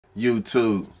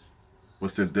YouTube,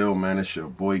 what's the deal, man? It's your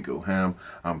boy GoHamm.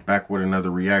 I'm back with another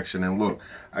reaction, and look,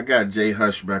 I got J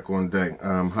Hush back on deck.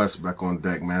 Hush back on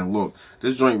deck, man. Look,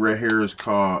 this joint right here is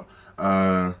called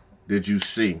Did You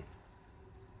See?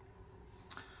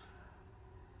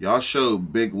 Y'all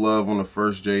showed big love on the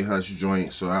first J Hush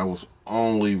joint, so I was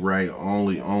only right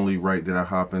that I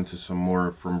hop into some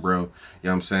more from bro. You know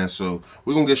what I'm saying? So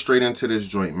we're gonna get straight into this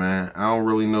joint, man. I don't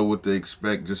really know what to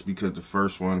expect just because the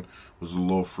first one was a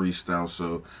little freestyle.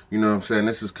 So, you know what I'm saying?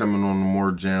 This is coming on the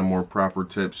more jam, more proper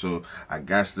tip. So I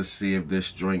got to see if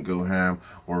this joint go ham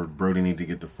or Brody need to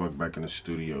get the fuck back in the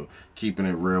studio. Keeping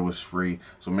it real is free.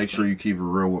 So make sure you keep it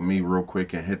real with me real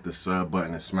quick and hit the sub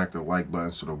button and smack the like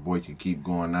button so the boy can keep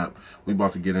going up. We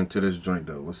about to get into this joint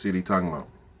though. Let's see what he talking about.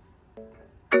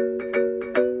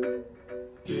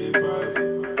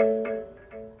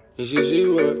 Did you see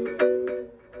what?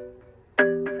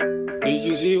 Did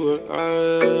you see what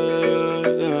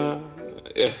yeah.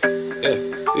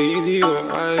 Did you see what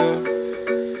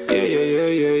yeah.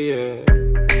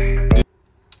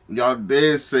 Y'all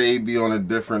did say be on a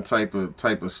different type of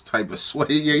sway.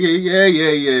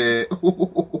 Yeah.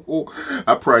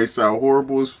 I probably sound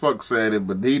horrible as fuck said it,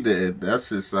 but he did. That's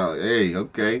just how. Hey,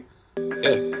 okay.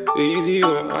 Did you see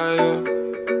what yeah.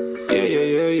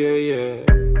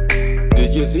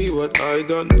 Did you see what I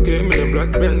done? Came in the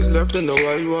black Benz, left in the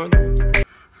white one.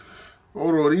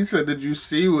 Hold on, he said, did you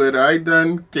see what I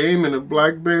done? Came in a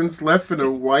black Benz, left in a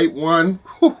white one.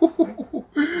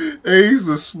 Hey, he's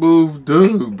a smooth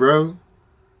dude, bro.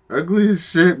 Ugly as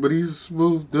shit, but he's a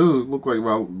smooth dude. Look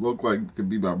like could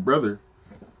be my brother.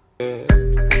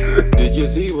 Did you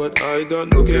see what I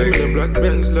done? Okay. Came in a black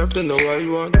Benz, left in the white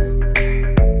one.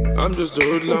 I'm just a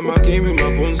hoodlum, I came in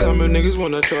my bones, some niggas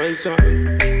wanna try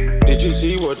something. Did you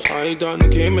see what I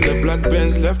done? Came in the black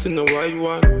Benz, left in the white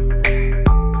one.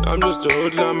 I'm just a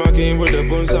hoodlum, I came with the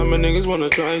bones, some niggas wanna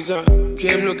try something.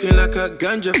 Came looking like a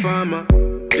ganja farmer.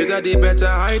 Your daddy better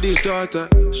hide his daughter.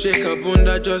 Shake a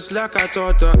bunda just like I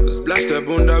taught her. Splash the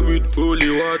bunda with holy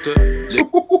water.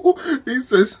 He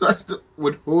says splash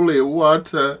with holy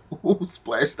water.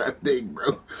 Splash that thing,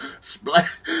 bro.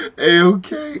 Splash. Hey,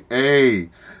 okay. Hey,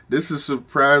 this is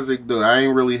surprising though. I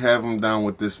ain't really have him down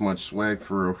with this much swag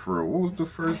for real. What was the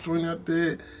first joint I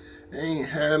did? It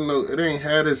ain't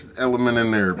had this element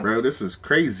in there, bro. This is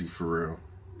crazy for real.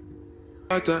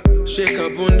 Shake a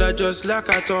bunda just like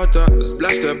I taught her.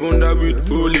 Splash the bunda with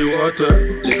holy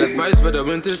water. Lick a spice for the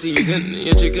winter season.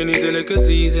 Your chicken is in liquor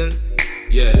season.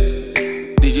 Yeah.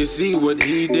 Did you see what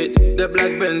he did? The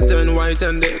black Benz turned white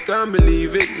and they can't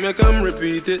believe it. Make them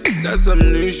repeat it. That's some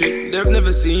new shit. They've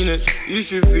never seen it. You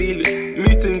should feel it.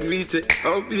 Meet and greet it.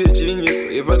 I'll be a genius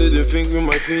if I didn't think with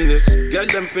my penis. Get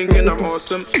them thinking I'm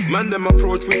awesome. Man, them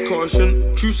approach with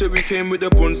caution. True say we came with the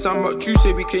bun, Sam, but true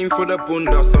say we came for the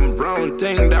bunda. Some round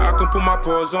thing that I can put my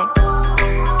paws on.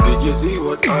 Did you see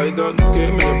what I done?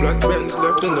 Came in the black Benz,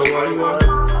 left in the white one.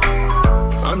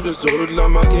 I'm just a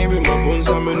hoodlum, I came with my bones,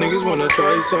 some niggas wanna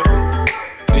try something.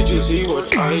 Did you see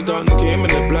what I done? Came in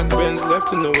the black Benz,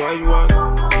 left in the white one.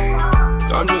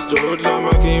 I'm just a hoodlum,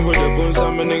 I came with the bones,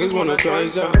 some niggas wanna try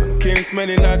something. Came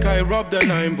smelling like I robbed a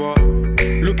 9-bar.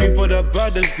 Looking for the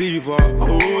baddest diva.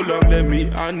 Hold up, let me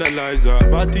analyze her.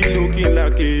 Body looking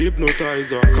like a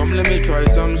hypnotizer. Come let me try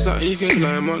something you can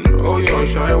climb on. Oh, you're a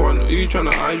shy one, who you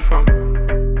tryna hide from?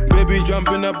 Baby, jump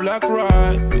in a black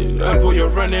ride and put your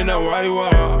friend in a white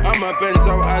one. I'm a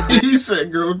pencil addict. He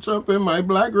said, girl, jump in my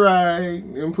black ride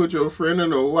and put your friend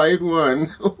in a white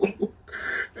one.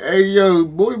 Hey, yo,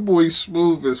 boy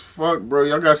smooth as fuck, bro.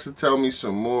 Y'all got to tell me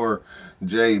some more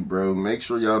Jay, bro. Make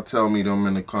sure y'all tell me them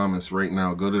in the comments right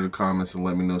now. Go to the comments and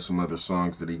let me know some other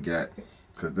songs that he got.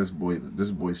 Because this boy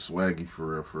swaggy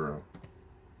for real.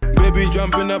 Baby,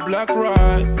 jump in a black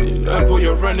ride and put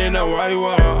your friend in a white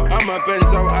one. I'm a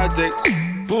pencil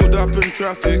addict, pulled up in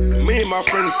traffic. Me and my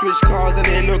friends switch cars and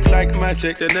they look like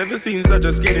magic. They never seen such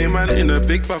a skinny man in a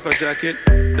big puffer jacket.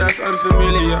 That's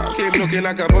unfamiliar. Came looking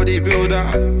like a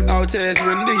bodybuilder. Out here it's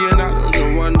windy and I don't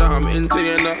you wonder I'm into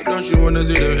you now. Don't you wanna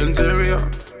see the interior?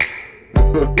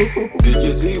 Did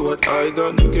you see what I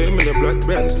done? Came in the black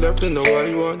Benz, left in the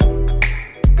white one.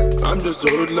 I'm just a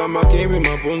hoodlum, I came with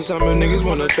my bones, some niggas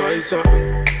wanna try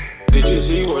something. Did you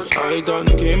see what I done?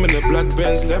 Came in the black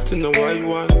Benz, left in the white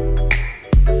one.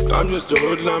 I'm just a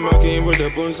hoodlum, I came with the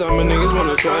bones, some niggas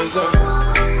wanna try something.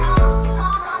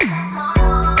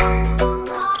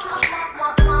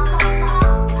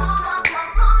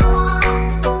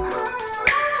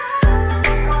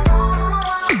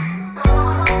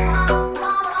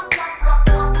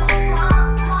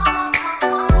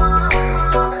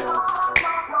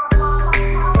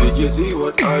 You see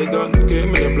what I done?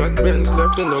 Came in a black Benz,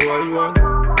 left in the white one.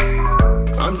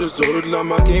 I'm just a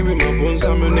hoodlum, I came with my bones,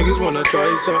 and my niggas wanna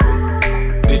try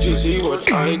something. Did you see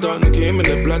what I done? Came in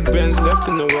the black Benz, left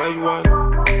in the white one.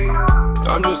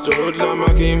 I'm just a hoodlum,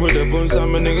 I came with the bones,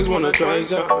 and my niggas wanna try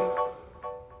something.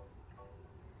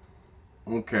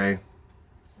 Okay.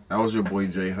 That was your boy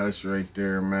J Hush right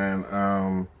there,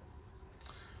 man.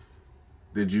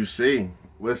 Did you see?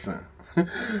 Listen.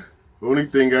 Only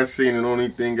thing I seen and only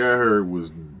thing I heard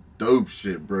was dope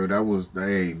shit, bro. That was,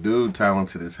 hey, dude,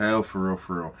 talented as hell, for real,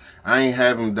 for real. I ain't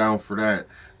have him down for that.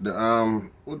 The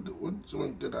what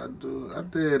joint did I do?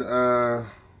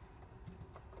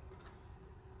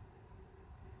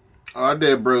 I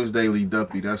did Bro's Daily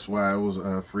Duppy. That's why it was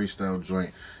a freestyle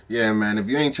joint. Yeah, man, if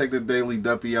you ain't checked the Daily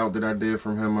Duppy out that I did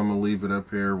from him, I'm going to leave it up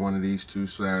here, one of these two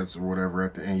sides or whatever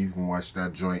at the end. You can watch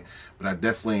that joint. But I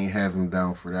definitely ain't have him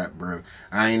down for that, bro.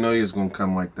 I ain't know he was going to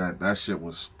come like that. That shit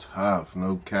was tough.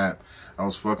 No cap. I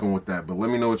was fucking with that. But let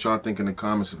me know what y'all think in the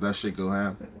comments if that shit go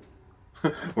happen.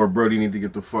 Or Brody need to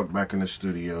get the fuck back in the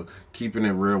studio. Keeping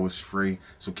it real is free.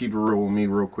 So keep it real with me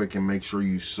real quick and make sure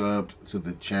you subbed to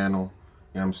the channel.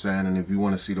 You know what I'm saying? And if you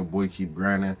want to see the boy keep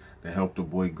grinding, then help the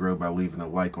boy grow by leaving a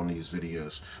like on these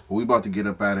videos. But we about to get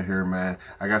up out of here, man.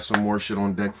 I got some more shit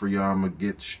on deck for y'all. I'm going to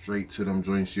get straight to them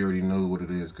joints. You already know what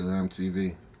it is.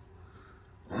 GoHammTV.